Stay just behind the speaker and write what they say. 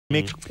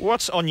Mick,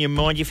 what's on your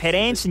mind? You've had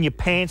ants in your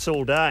pants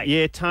all day.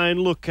 Yeah, Tone,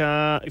 look,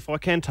 if I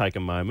can take a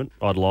moment,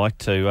 I'd like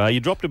to. You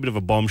dropped a bit of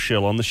a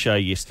bombshell on the show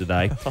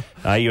yesterday.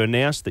 You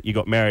announced that you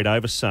got married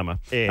over summer.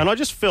 Yeah. And I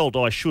just felt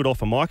I should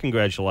offer my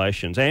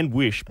congratulations and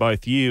wish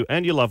both you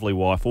and your lovely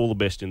wife all the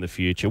best in the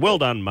future. Well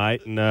done,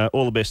 mate, and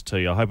all the best to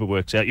you. I hope it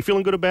works out. You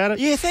feeling good about it?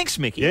 Yeah, thanks,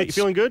 Mickey. Yeah, you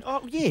feeling good?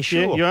 Oh, yeah,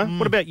 sure. Yeah, you are?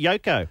 What about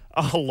Yoko?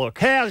 Oh, look.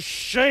 How's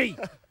she?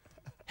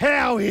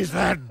 How is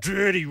that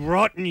dirty,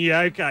 rotten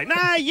Yoko?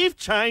 No, you've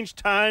changed,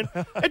 Tone.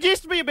 It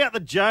used to be about the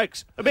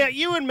jokes, about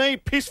you and me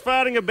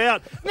piss-farting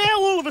about. Now,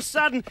 all of a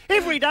sudden,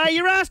 every day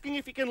you're asking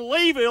if you can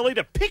leave early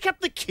to pick up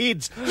the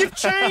kids. You've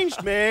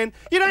changed, man.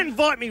 You don't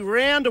invite me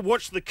round to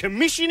watch the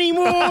commission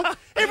anymore.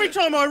 Every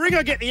time I ring,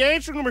 I get the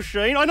answering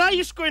machine. I know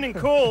you're screening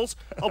calls.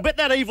 I'll bet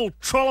that evil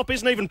trollop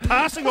isn't even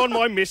passing on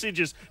my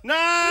messages.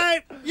 No,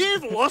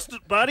 you've lost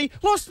it, buddy.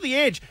 Lost the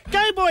edge.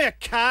 Go buy a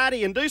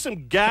cardy and do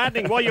some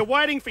gardening while you're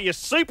waiting for your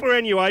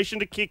superannuation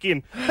to kick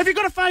in. Have you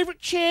got a favourite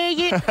chair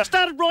yet?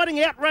 Started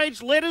writing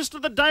outraged letters to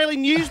the daily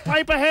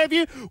newspaper, have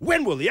you?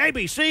 When will the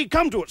ABC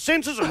come to its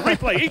senses and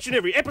replay each and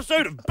every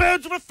episode of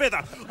Birds of a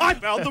Feather? I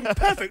found them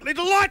perfectly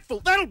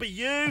delightful. That'll be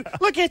you.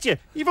 Look at you.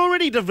 You've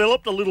already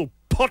developed a little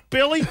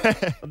potbelly.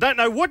 I don't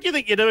know what you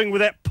think you're doing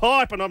with that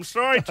pipe, and I'm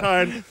sorry,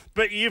 Tone,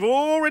 but you've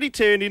already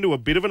turned into a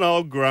bit of an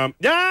old grump.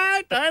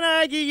 No, don't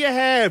argue, you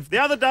have. The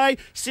other day,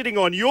 sitting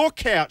on your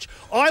couch,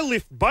 I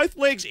lift both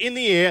legs in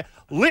the air,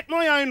 lit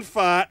my own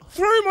fart,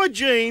 through my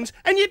jeans,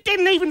 and you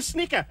didn't even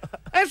snicker.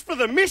 As for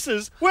the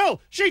missus,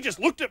 well, she just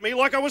looked at me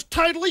like I was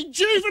totally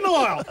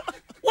juvenile.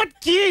 What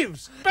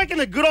gives? Back in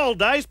the good old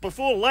days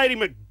before Lady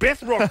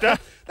Macbeth rocked up,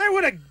 they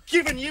would have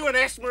given you an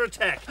asthma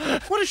attack.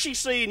 What does she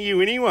see in you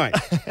anyway?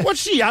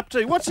 What's she up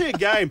to? What's her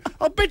game?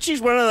 I bet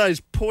she's one of those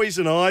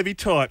poison ivy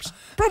types.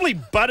 Probably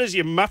butters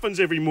your muffins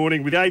every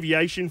morning with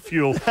aviation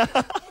fuel.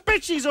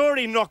 Bet she's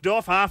already knocked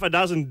off half a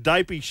dozen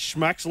dopey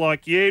schmucks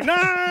like you.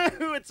 No,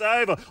 it's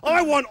over.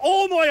 I want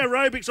all my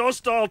aerobics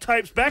Oz-style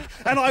tapes back,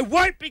 and I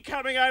won't be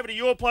coming over to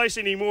your place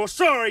anymore.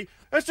 Sorry,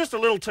 it's just a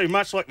little too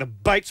much like the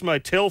Bates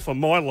Motel for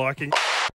my liking.